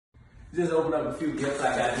Just open up a few gifts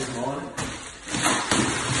I got this morning.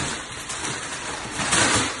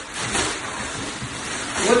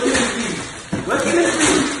 What can this be? What can this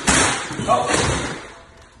be? Oh.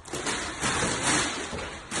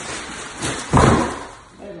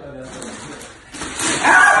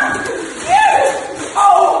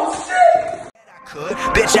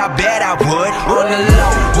 Bitch, I bet I would. On the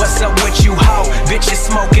low, what's up with you, ho? Bitch, you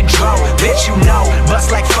smoking dro. Bitch, you know,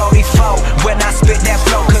 bust like 44 when I spit that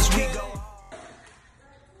flow, cause we go.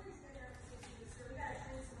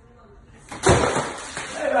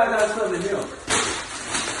 Hey, I got something here.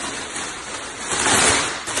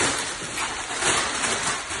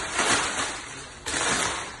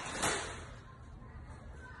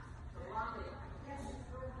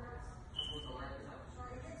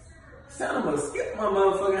 I'm gonna skip my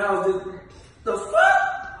motherfucking house. The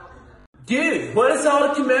fuck? Dude, what is all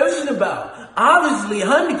the commotion about? Obviously,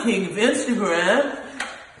 I'm the king of Instagram.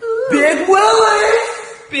 Big Willie!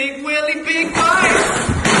 Big Willie, big Mike!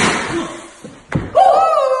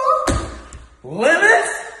 Lemons?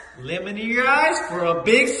 Lemon in your eyes for a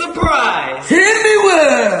big surprise. Hit me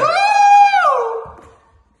with!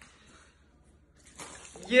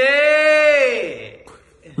 Yay!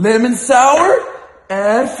 Lemon sour?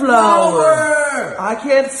 Add flour. I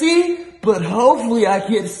can't see, but hopefully I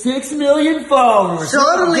get 6 million followers.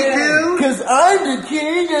 Totally, dude. Cause I'm the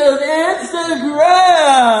king of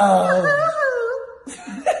Instagram.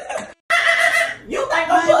 You think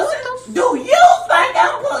I'm pussy? Do you think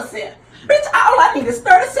I'm pussy? Bitch, all I need is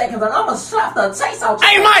 30 seconds and I'ma slap the taste out.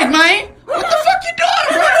 Hey, Mike, man. What the fuck you doing,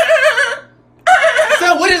 bro?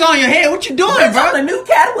 So what is on your head? What you doing, Bitch, bro? I'm the new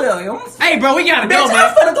Cat Williams. Hey, bro, we gotta go, Bitch, man.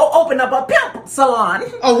 I'm finna go open up a pimp salon.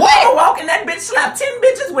 A what? I'ma walk in that bitch, slap 10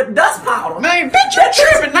 bitches with dust powder. Man, bitch, you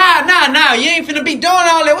tripping. Nah. You ain't finna be doing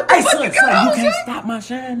all that. What the fuck you got on, you can't son? stop my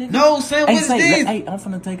shine, nigga. No, son, what is this? Hey, I'm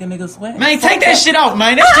finna take a nigga sweat. Man, take that shit off,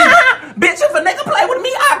 man. That shit. Bitch, if a nigga play with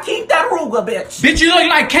me, I'll keep that Ruger, bitch. Bitch, you look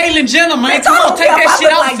like Caitlyn Jenner, man. Bitch, Come I on, don't take care that if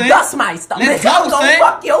shit I look off, like son. Dustmeister. Let's Bitch, go, I'm gonna son.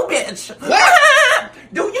 fuck your bitch. What?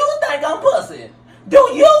 Do you think I'm pussy? Do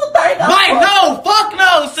you think I'm Mike, pussy? no, fuck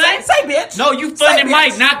no, son. Say bitch. No, you Say funny bitch.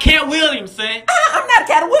 Mike, not Cat Williams, son. I'm not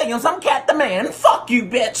Cat Williams, I'm Cat the Man. Fuck you,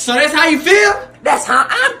 bitch. So that's how you feel? That's how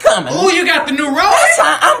I'm coming. Ooh, you got the new That's Rolls?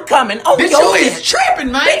 how I'm coming. Oh, Bitch, yo, you is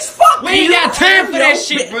tripping, man. Bitch, fuck we ain't you. got time for Yo, that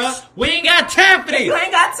shit, bitch. bro. We ain't got time for You this.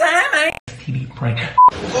 ain't got time, man.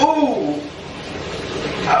 Ooh.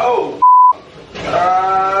 Oh.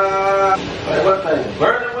 Hey, what thing?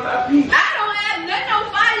 Burning when I pee? I don't have nothing on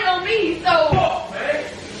fire on me, so Fuck, man.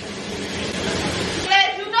 glad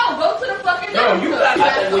you know. Go to the fucking No, you got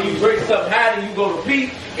that when you drink something hot and you go to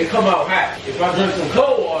pee, it come out hot. If I drink some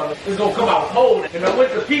cold water, it's gonna come out cold. If I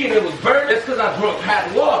went to pee and it was burning, it's because I drunk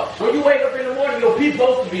hot water. When you wake up in the morning, your pee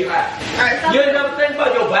supposed to be hot. Alright, You ain't never think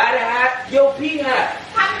about your body hot, your pee hot.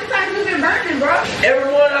 How many times you been burning, bro? Every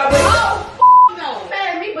morning I wake up Oh, no.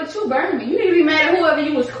 Mad at me, but you burned me. You need to be mad at whoever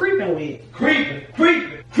you was creeping with. creeping.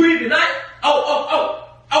 Not,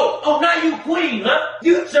 now you queen, huh?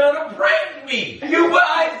 You trying to prank me. You put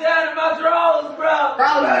ice down in my drawers, bro.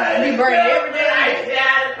 Bro, you be burning every day. Ice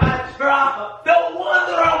down in my drawers. No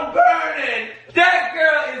wonder I'm burning. That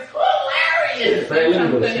girl is hilarious. Man, let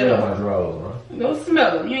me go smell my drawers, bro. Go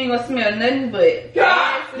smell them. You ain't gonna smell nothing but.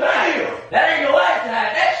 God damn. That ain't your last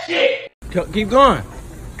time. That shit. Keep going.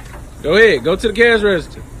 Go ahead. Go to the cash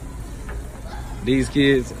register. These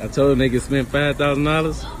kids, I told them they could spend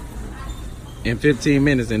 $5,000 in 15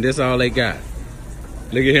 minutes, and that's all they got.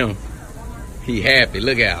 Look at him. He happy.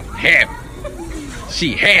 Look at him. Happy.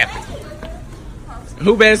 She happy.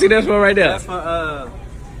 Who basket that's for right there? That's for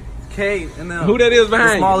K and them. Who that is behind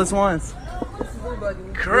the you? smallest ones.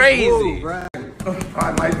 Crazy. Whoa, right.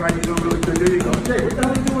 Alright, Mike, you doing really good. There you go. Jay, what the hell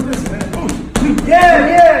are you doing with this, man?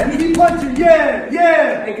 Yeah, he keep punching, yeah.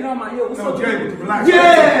 Hey, get on my ear. What's No, up? Jay, relax.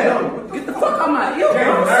 Yeah. Get the fuck out my ear, bro.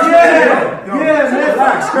 Yeah, man.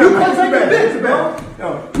 Relax. You punch like a bitch, bro. Yo,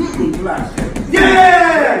 relax.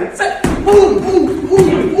 Yeah. Say, Ooh.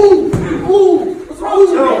 what's wrong with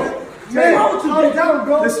you, man? Man, calm down,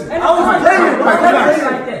 bro. Listen. I was playing, bro. Mike, relax. I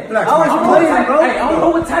Relax. was playing, bro. Hey, I don't know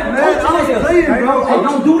what type of Man, coaching I was it is. playing, bro. Hey,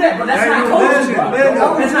 don't do that, bro. That's not coaching, bro. Man,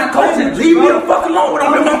 That's not coaching. Leave me the fuck alone when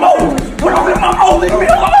I'm in my mode. When I'm in my mode, leave me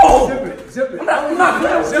alone. Zip it. I'm not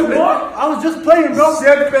playing with you, boy. I was just playing, bro.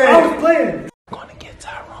 Zip it. I was playing. We're gonna get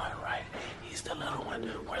Tyrone, right? He's the little one.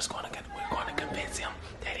 We're gonna convince him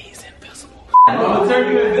that he's invisible. I'm gonna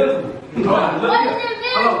turn you invisible. What is it,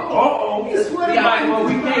 man? Well,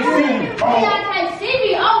 we can't see you. I can't see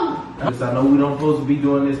me. Oh. I know we don't supposed to be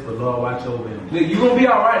doing this, but Lord, watch over him. You gonna be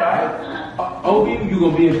alright, alright? OB, you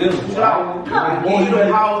gonna be invisible. Going to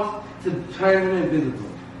the house to turn him invisible.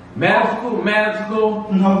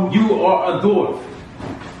 Magical. No. You are a dwarf.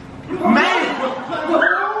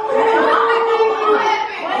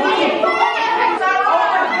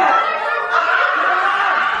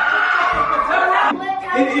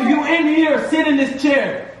 If you in here, sit in this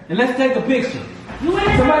chair and let's take a picture.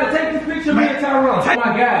 Somebody take this picture of me and Tyrone. Oh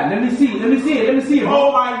my God, let me see it.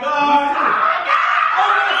 Oh my God.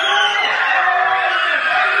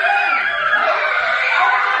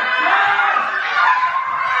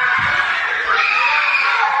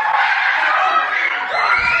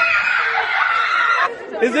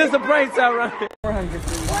 Is this a prank, Tyrone? 400.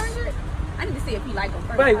 I need to see if he like them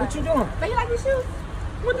first. Wait, what you doing? But you like these shoes?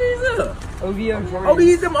 What these are? OVO Jordan. Oh,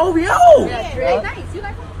 these them OVO. Yeah, they're nice. You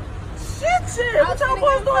like them? Shit. What y'all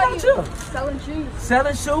boys doing out here? Selling shoes.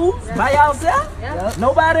 Selling shoes by yourself? Yeah.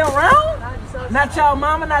 Nobody around? Not y'all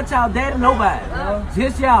mama, not y'all daddy, nobody.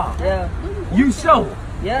 Just y'all. Yeah. You show.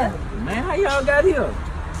 Yeah. Man, how y'all got here?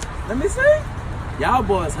 Let me see. Y'all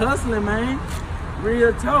boys hustling, man.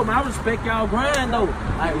 Real talk, man. I respect y'all grind though.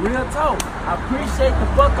 Like real talk. I appreciate the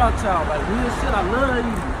fuck out y'all. Like real shit. I love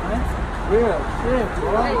you, man. Real shit,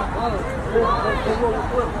 bro.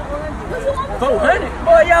 400.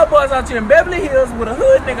 Boy, y'all boys out here in Beverly Hills with a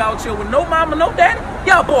hood nigga out here with no mama, no daddy.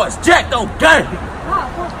 Y'all boys jacked on gang.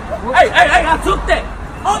 Hey, I took that.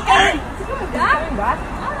 Okay.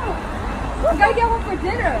 We gotta get one for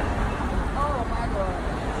dinner. Oh my God.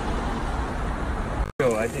 Yo,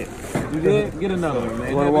 I did. You did? Get another one, man.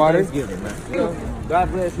 You want water? Thanksgiving, man.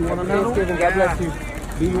 God bless you. Want another one? Thanksgiving, God bless you.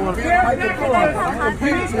 Do you want Thanksgiving,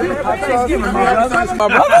 my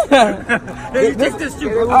brother? Hey, take this too,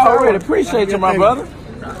 bro. I already appreciate you, my brother.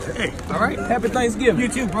 Hey, all right. Happy Thanksgiving. You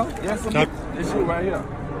too, bro. Yes, sir. This shit right here.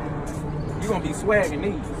 You gonna be swagging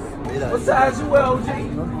these. What size you wear, OG?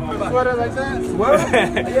 Sweater like that? Sweater?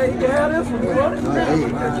 Yeah, you can have this one, brother.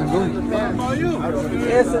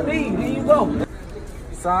 Yes, indeed. Here you go.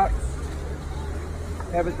 Socks.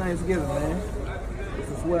 Happy Thanksgiving, man.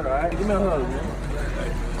 It's a sweater, all right? Give me a hug,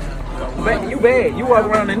 man. You bad. You walk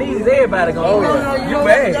around the knees, everybody gonna you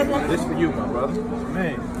bad. This for you, my brother.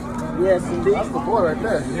 Man. Yes, indeed. That's the boy right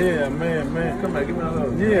there. Yeah, man. Come back, give me a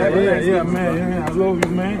hug. Yeah, man. I love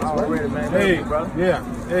you, man. Already, man. Hey, you, brother. yeah.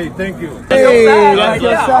 Hey, thank you. Hey, that's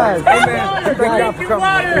your size. Hey, man. Thank y'all for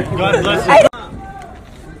coming. God bless you.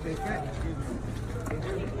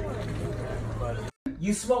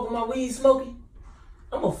 You smoking my weed, Smokey?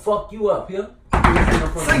 I'm gonna fuck you up here.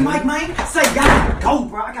 Say, Mike, man. Say, y'all go,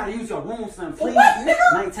 bro. I gotta use your room, son, please. What,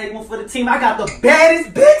 nigga? Man, take one for the team. I got the baddest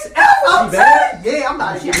bitch ever. I'm bad? telling you. Yeah, I'm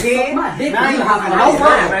about to get head. My dick, Man, you you have have a no nice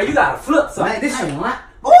run. Man, you gotta flip something. Man, this shit line.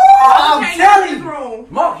 Oh, I'm telling you.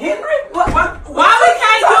 Mark Henry? What? Why we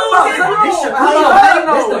can't use his This room? shit Hold line. on,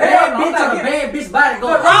 This the bad bitch on a bad bitch body go.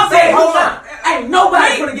 Hold on. Ain't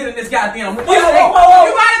nobody gonna get in this goddamn. Whoa.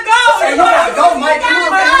 You gotta go. Hey, you gotta go, Mike. Come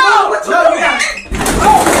on, man. What you No, doing? you gotta.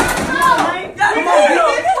 Come on, get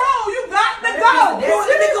on. You got to go. Dude, this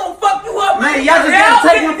nigga gonna fuck you up, Man, y'all just gotta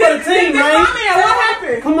take one for the team, man. What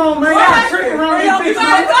happened? Come on, man. Y'all tripping around this bitch,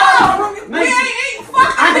 man. We ain't eating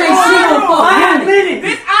fucking. I think she gonna fuck 5 minutes.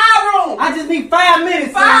 This our room. I just need 5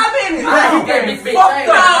 minutes. 5 minutes. Man, Fucked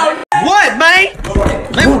up. what, man?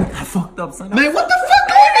 I fucked up, son. Man, what the fuck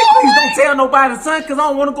Please don't tell nobody, son, cause I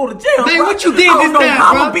don't wanna go to jail. Man, bro. what you did I don't this know time,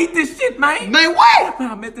 how bro? I'ma beat this shit, man. Man, what?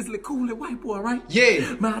 Man, I met this little cool little white boy, right?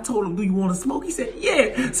 Yeah. Man, I told him, do you want to smoke? He said,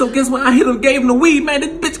 yeah. So guess what? I hit him, gave him the weed, man.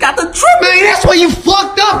 This bitch got the trip. Man, that's where you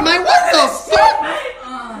fucked up, man. What the fuck?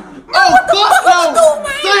 Oh, fuck no.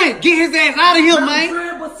 Son, get his ass out of here,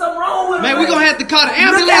 man. What's something wrong with him? Man, we gonna have to call the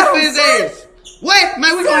ambulance for his ass. What?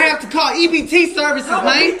 Man, we gonna have to call EBT services, I'm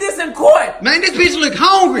gonna man. beat this in court. Man, this bitch look He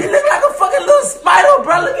hungry. look like a fucking little spider,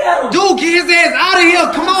 bro. Look at him. Dude, get his ass out of here.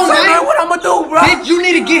 Come on, So, man, man. what I'ma do, bro? Bitch, you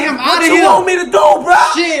need to get him out What of you here. want me to do, bro?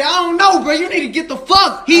 Shit, I don't know, bro. You need to get the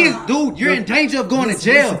fuck. He is, dude, you're in danger of going to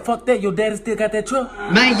Listen, jail. fuck that. Your daddy still got that truck?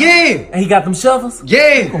 Man, yeah. And he got them shovels?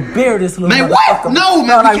 Yeah. I'm gonna bury this little Man, motherfucker. what? No,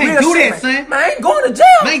 man, we like can't real do shit, that, son. Man, I ain't going to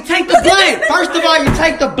jail. Man, take the Look at blunt. that. First of all, you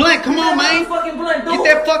take the blunt. Come on, man. Fucking blunt, dude. Get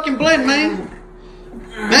that fucking blunt, man.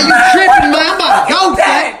 Man, you tripping, man. I'm about to go, son.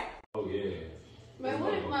 Man,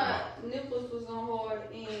 what if my nipples was on hard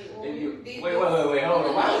and when you did Wait, hold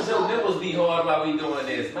on. Why does your nipples be hard while we doing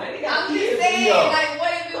this, man? They got I'm just kids saying, be up. like,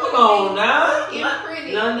 what if it Come was on now.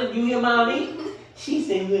 imprinted? London, you hear mommy? She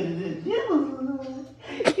said, what is it?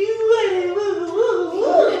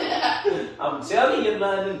 I'm telling you,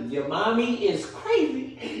 London, your mommy is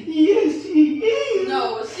crazy. Yes, she is.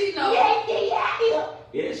 No, she know.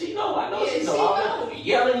 Yeah, she know. I know Yeah, she know. she All know. that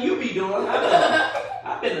yelling you be doing.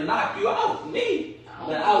 I've been to knock you out, me.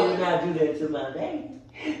 But I would not do that to my daddy.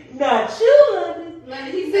 Not you,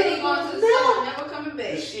 London. He said he going to the store, never coming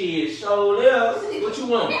back. Shit, Shit, show live. What you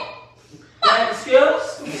want? Bag of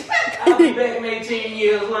skills? I'll be back in 18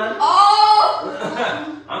 years, man.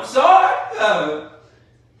 Oh! I'm sorry. I'm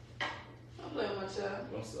playing with my child.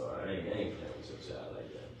 I'm sorry. I ain't playing with your child like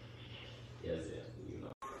that. Yes, you know.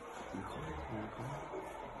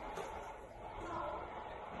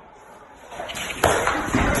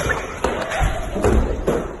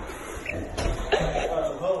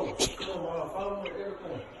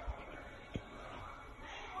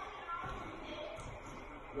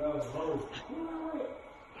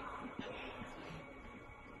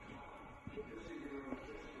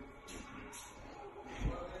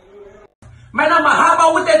 Man, I'ma hop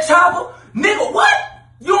out with that chopper. Nigga, what?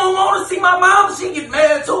 You don't want to see my mom? She get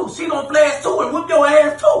mad too. She gon' flash too and whip your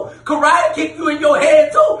ass too. Karate kick you in your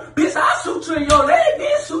head too. Bitch, I'll shoot you in your leg,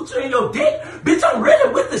 then shoot you in your dick. Bitch, I'm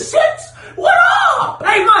really with the shits. What up?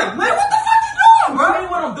 Hey, Mike, man, what the fuck you doing, bro? Tell me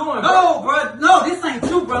what I'm doing, bro. No, bro. No, this ain't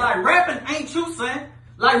you, bro. Like, rapping ain't you, son.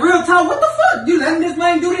 Like, real talk, what the fuck? You letting this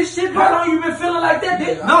man do this shit, bro? How long you been feeling like that,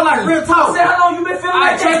 dick? No, like, real talk. I said, how long you